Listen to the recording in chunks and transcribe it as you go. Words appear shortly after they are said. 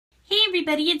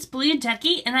everybody, it's Blue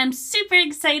Ducky, and I'm super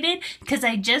excited because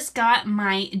I just got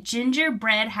my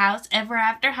gingerbread house Ever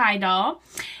After High doll,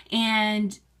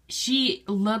 and she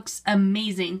looks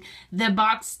amazing. The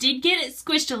box did get it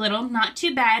squished a little, not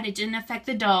too bad, it didn't affect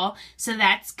the doll, so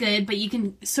that's good, but you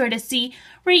can sort of see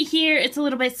right here it's a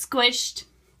little bit squished.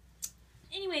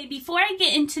 Anyway, before I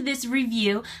get into this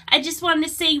review, I just wanted to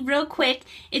say real quick,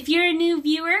 if you're a new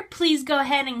viewer, please go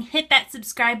ahead and hit that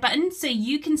subscribe button so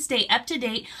you can stay up to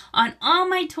date on all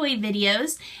my toy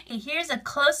videos. And here's a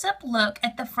close-up look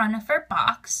at the front of her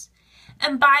box.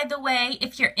 And by the way,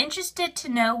 if you're interested to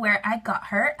know where I got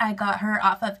her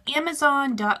off of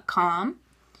Amazon.com.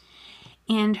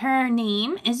 And her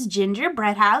name is Ginger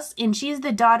Breadhouse, and she's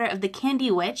the daughter of the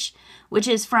Candy Witch, which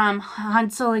is from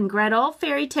Hansel and Gretel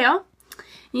fairy tale.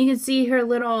 You can see her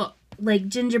little like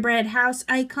gingerbread house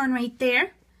icon right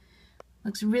there.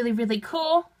 Looks really, really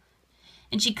cool.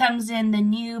 And she comes in the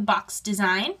new box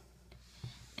design.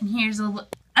 And here's a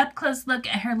up-close look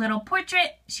at her little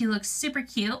portrait. She looks super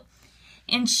cute.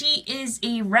 And she is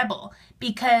a rebel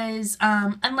because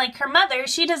unlike her mother,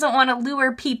 she doesn't want to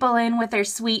lure people in with her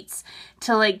sweets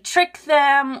to like trick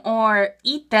them or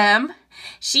eat them.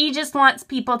 She just wants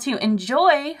people to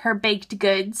enjoy her baked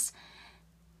goods.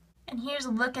 And here's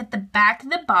a look at the back of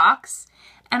the box.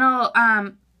 And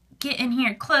I'll get in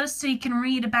here close so you can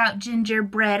read about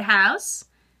Gingerbread House.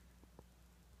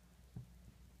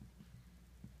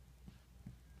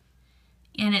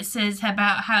 And it says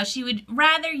about how she would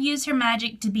rather use her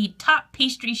magic to be top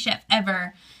pastry chef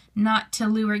ever, not to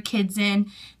lure kids in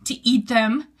to eat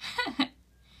them.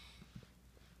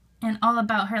 And all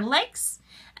about her likes.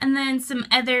 And then some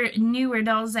other newer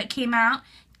dolls that came out.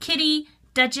 Kitty,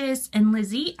 Duchess, and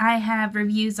Lizzie. I have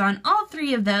reviews on all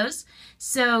three of those,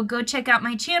 so go check out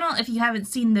my channel if you haven't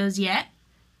seen those yet.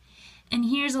 And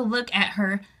here's a look at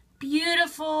her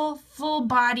beautiful,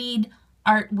 full-bodied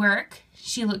artwork.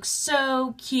 She looks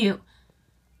so cute.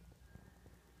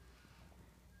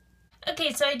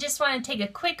 Okay, so I just want to take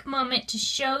a quick moment to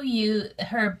show you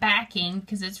her backing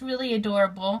because it's really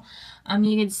adorable.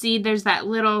 You can see there's that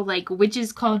little like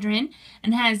witch's cauldron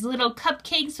and has little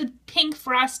cupcakes with pink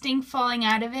frosting falling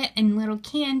out of it and little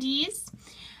candies.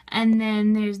 And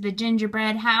then there's the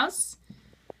gingerbread house.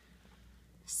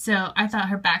 So I thought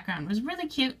her background was really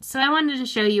cute. So I wanted to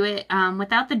show you it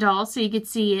without the doll so you could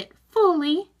see it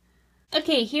fully.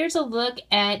 Okay, here's a look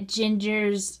at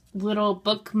Ginger's little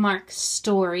bookmark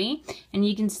story, and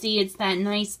you can see it's that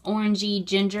nice orangey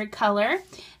ginger color,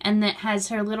 and that has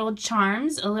her little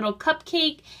charms, a little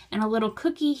cupcake and a little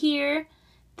cookie here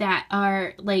that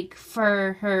are like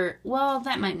for her, well,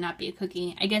 that might not be a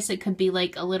cookie. I guess it could be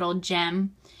like a little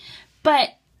gem,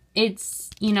 but it's,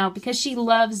 you know, because she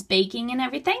loves baking and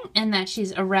everything, and that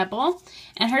she's a rebel,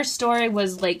 and her story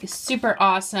was like super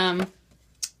awesome.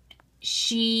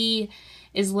 She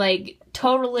is like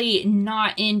totally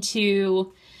not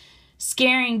into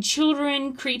scaring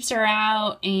children, creeps her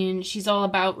out, and she's all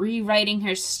about rewriting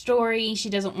her story.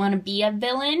 She doesn't want to be a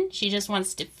villain. She just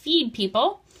wants to feed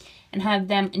people and have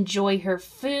them enjoy her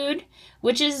food,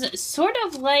 which is sort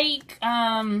of like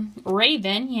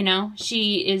Raven, you know.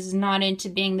 She is not into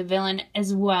being the villain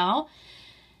as well.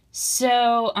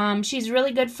 So she's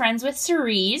really good friends with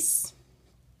Cerise.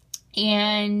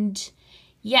 And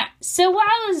yeah, so while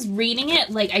I was reading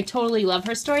it, like, I totally love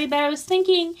her story, but I was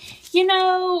thinking, you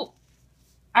know,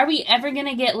 are we ever going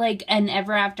to get, like, an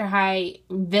Ever After High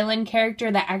villain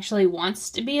character that actually wants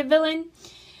to be a villain?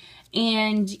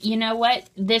 And you know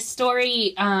what? This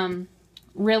story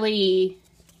really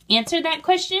answered that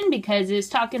question because it was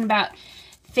talking about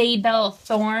Faye Belle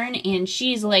Thorne, and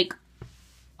she's, like,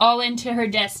 all into her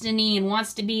destiny and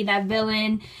wants to be that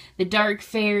villain, the dark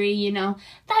fairy, you know,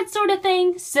 that sort of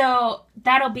thing. So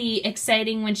that'll be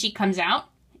exciting when she comes out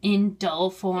in doll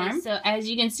form. Okay, so as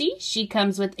you can see, she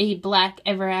comes with a black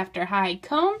Ever After High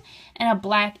comb and a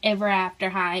black Ever After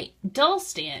High doll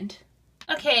stand.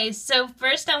 Okay, so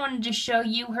first I wanted to show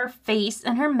you her face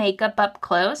and her makeup up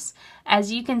close.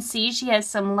 As you can see, she has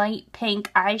some light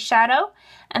pink eyeshadow,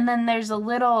 and then there's a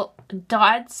little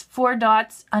dots, 4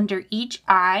 dots under each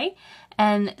eye,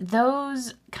 and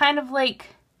those kind of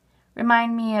like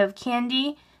remind me of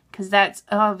candy because that's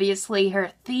obviously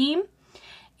her theme.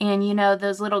 And you know,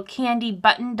 those little candy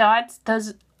button dots,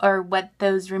 those are what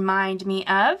those remind me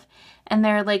of, and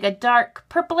they're like a dark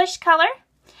purplish color.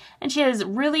 And she has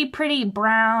really pretty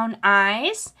brown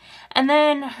eyes. And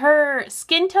then her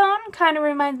skin tone kind of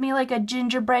reminds me like a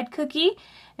gingerbread cookie.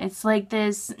 It's like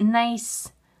this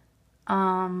nice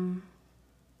brown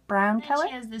color.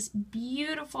 She has this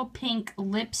beautiful pink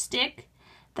lipstick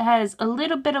that has a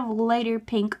little bit of lighter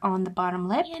pink on the bottom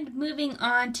lip. And moving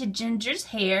on to Ginger's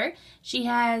hair, she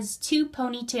has two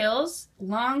ponytails,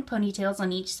 long ponytails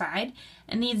on each side,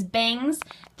 and these bangs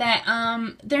that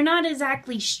they're not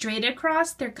exactly straight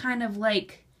across, they're kind of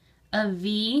like a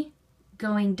V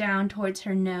going down towards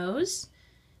her nose,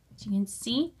 as you can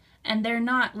see. And they're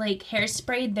not like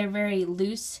hairsprayed, they're very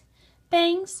loose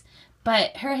bangs,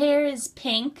 but her hair is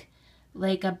pink,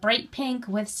 like a bright pink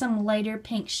with some lighter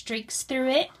pink streaks through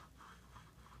it.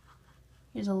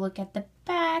 Here's a look at the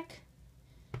back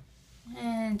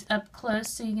and up close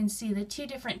so you can see the two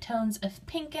different tones of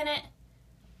pink in it.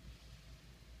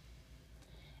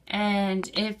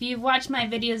 And if you've watched my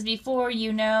videos before,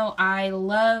 you know I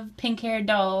love pink hair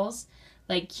dolls.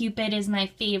 Like Cupid is my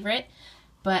favorite,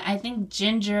 but I think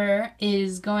Ginger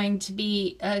is going to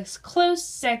be a close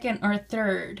second or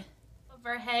third.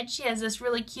 Over her head, she has this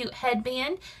really cute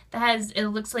headband that has, it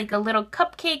looks like a little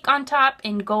cupcake on top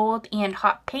in gold and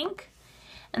hot pink.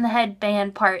 And the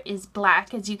headband part is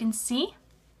black, as you can see.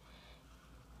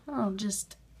 I'll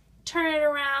just turn it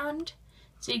around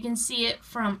so you can see it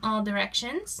from all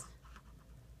directions.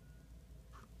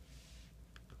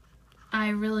 I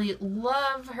really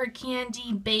love her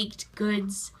candy baked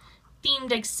goods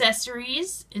themed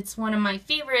accessories. It's one of my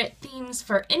favorite themes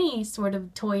for any sort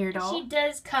of toy or doll. She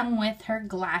does come with her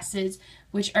glasses,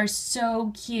 which are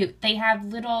so cute. They have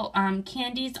little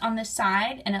candies on the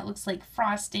side, and it looks like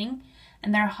frosting,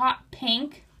 and they're hot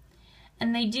pink,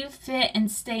 and they do fit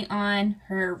and stay on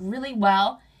her really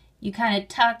well. You kind of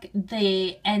tuck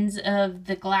the ends of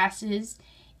the glasses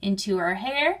into her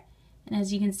hair, and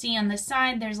as you can see on the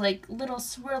side, there's like little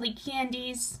swirly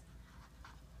candies.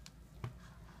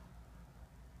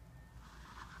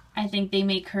 I think they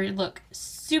make her look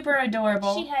super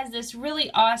adorable. She has this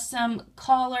really awesome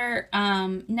collar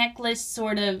necklace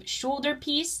sort of shoulder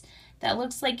piece that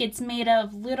looks like it's made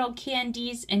of little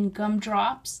candies and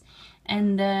gumdrops,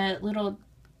 and the little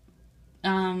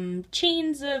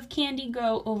chains of candy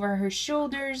go over her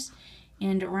shoulders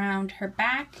and around her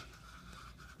back.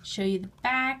 Show you the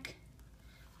back.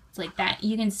 It's like that.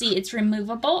 You can see it's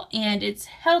removable and it's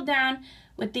held down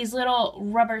with these little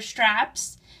rubber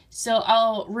straps. So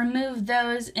I'll remove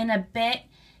those in a bit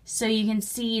so you can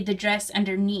see the dress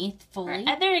underneath fully.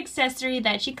 Her other accessory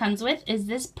that she comes with is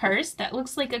this purse that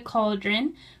looks like a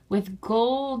cauldron with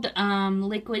gold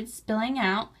liquid spilling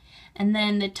out. And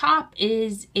then the top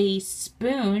is a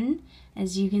spoon,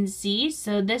 as you can see.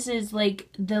 So this is like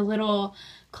the little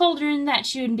cauldron that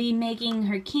she would be making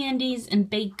her candies and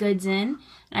baked goods in.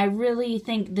 I really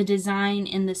think the design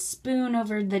in the spoon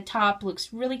over the top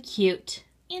looks really cute.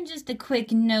 And just a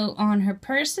quick note on her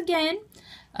purse again.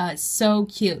 So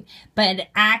cute. But it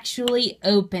actually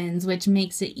opens, which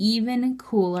makes it even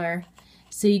cooler.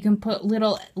 So you can put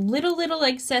little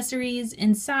accessories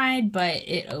inside, but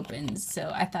it opens.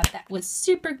 So I thought that was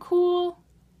super cool.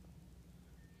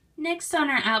 Next on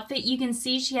her outfit, you can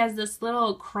see she has this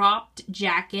little cropped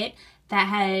jacket that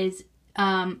has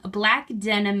a black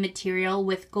denim material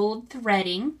with gold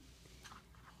threading.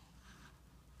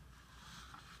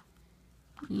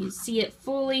 You see it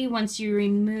fully once you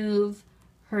remove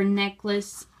her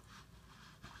necklace.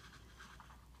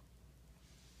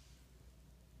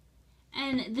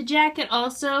 And the jacket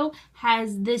also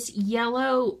has this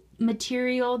yellow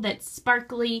material that's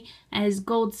sparkly, has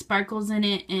gold sparkles in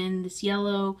it, and this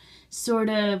yellow sort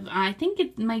of, I think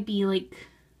it might be like,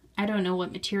 I don't know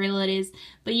what material it is,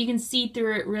 but you can see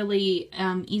through it really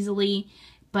easily.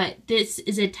 But this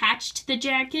is attached to the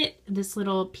jacket, this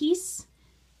little piece.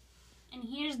 And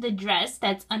here's the dress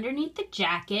that's underneath the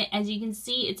jacket. As you can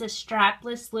see, it's a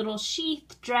strapless little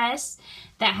sheath dress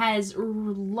that has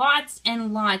lots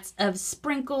and lots of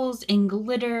sprinkles and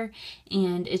glitter,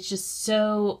 and it's just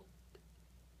so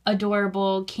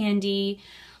adorable,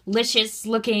 candy-licious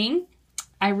looking.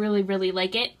 I really, really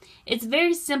like it. It's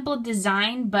very simple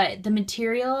design, but the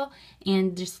material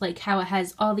and just like how it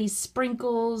has all these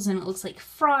sprinkles and it looks like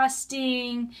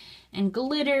frosting and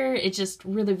glitter, it's just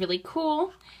really, really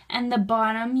cool. And the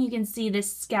bottom, you can see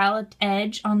this scalloped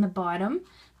edge on the bottom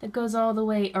that goes all the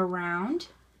way around.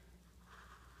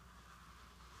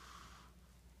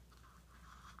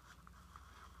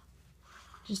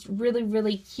 Just really,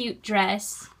 really cute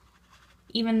dress.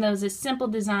 Even though it's a simple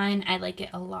design, I like it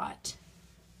a lot.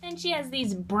 And she has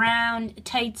these brown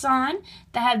tights on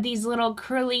that have these little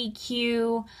curly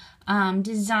Q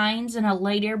designs in a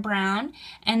lighter brown.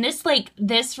 And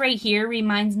this right here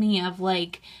reminds me of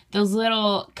like those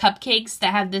little cupcakes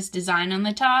that have this design on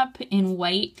the top in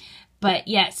white. But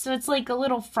yeah, so it's like a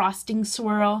little frosting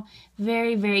swirl.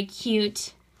 Very, very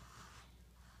cute.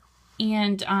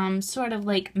 and sort of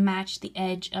like match the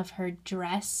edge of her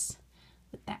dress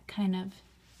with that kind of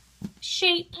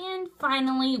shape. And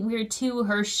finally, we're to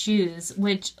her shoes,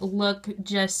 which look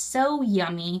just so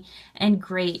yummy and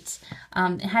great.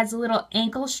 It has a little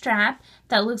ankle strap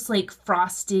that looks like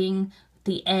frosting,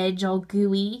 the edge all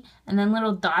gooey, and then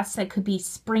little dots that could be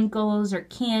sprinkles or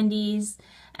candies.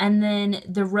 And then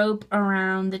the rope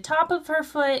around the top of her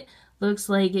foot looks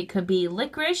like it could be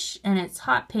licorice, and it's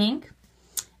hot pink.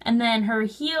 And then her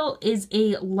heel is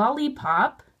a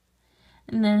lollipop,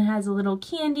 and then it has a little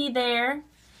candy there,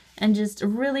 and just a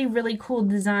really, really cool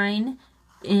design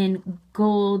in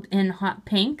gold and hot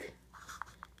pink.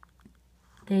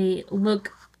 They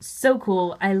look so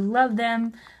cool. I love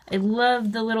them. I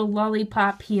love the little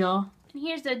lollipop heel. And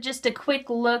here's just a quick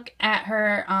look at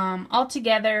her all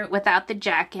together without the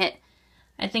jacket.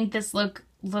 I think this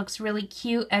looks really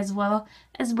cute as well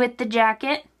as with the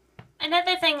jacket.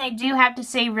 Another thing I do have to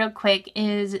say real quick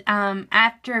is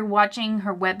after watching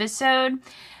her webisode,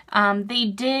 they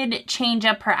did change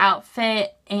up her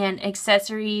outfit and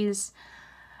accessories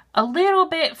a little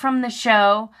bit from the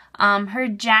show. Her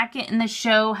jacket in the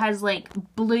show has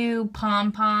like blue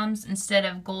pom-poms instead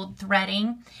of gold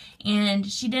threading, and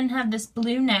she didn't have this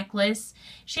blue necklace.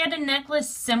 She had a necklace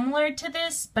similar to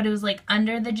this, but it was like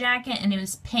under the jacket and it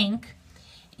was pink,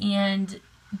 and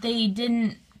they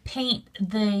didn't paint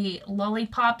the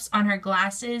lollipops on her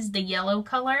glasses the yellow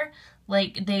color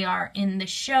like they are in the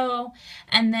show.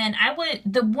 And then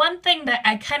the one thing that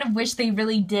I kind of wish they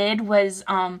really did was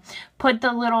put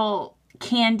the little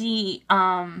candy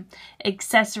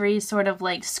accessories, sort of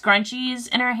like scrunchies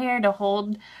in her hair to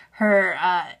hold her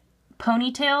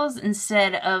ponytails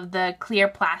instead of the clear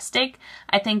plastic.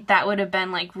 I think that would have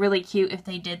been like really cute if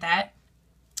they did that.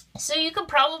 So you could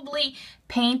probably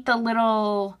paint the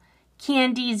little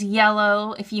candies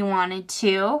yellow if you wanted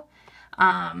to.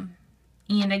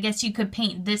 And I guess you could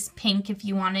paint this pink if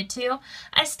you wanted to.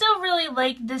 I still really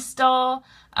like this doll.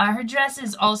 Her dress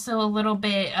is also a little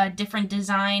bit different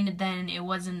design than it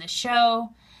was in the show.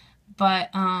 But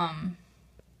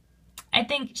I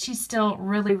think she's still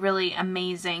really, really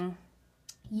amazing.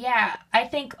 Yeah, I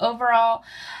think overall,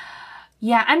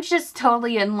 yeah, I'm just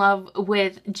totally in love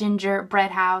with Ginger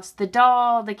Breadhouse. The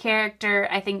doll, the character,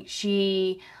 I think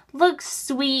she looks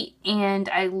sweet, and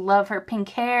I love her pink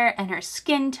hair and her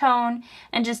skin tone,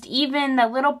 and just even the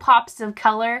little pops of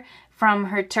color from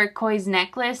her turquoise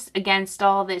necklace against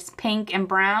all this pink and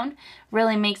brown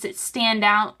really makes it stand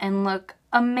out and look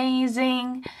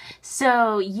amazing.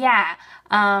 So yeah,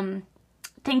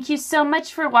 thank you so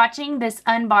much for watching this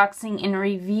unboxing and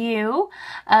review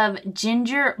of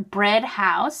Ginger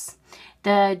Breadhouse,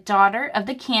 the daughter of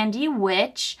the Candy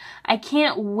Witch. I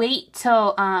can't wait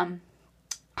till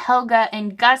Helga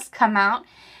and Gus come out,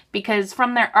 because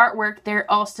from their artwork they're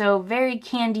also very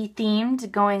candy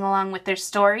themed, going along with their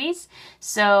stories.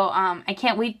 So I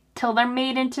can't wait till they're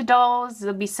made into dolls.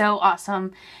 It'll be so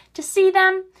awesome to see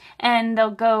them, and they'll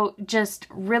go just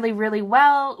really, really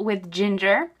well with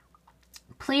Ginger.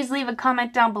 Please leave a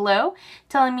comment down below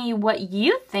telling me what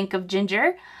you think of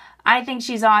Ginger. I think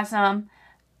she's awesome.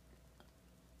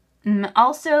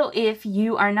 Also, if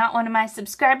you are not one of my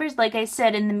subscribers, like I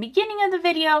said in the beginning of the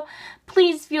video,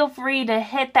 please feel free to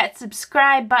hit that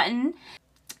subscribe button.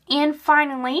 And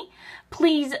finally,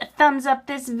 please thumbs up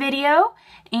this video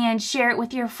and share it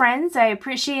with your friends. I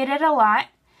appreciate it a lot.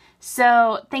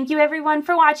 So, thank you everyone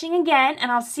for watching again,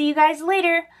 and I'll see you guys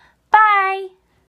later. Bye!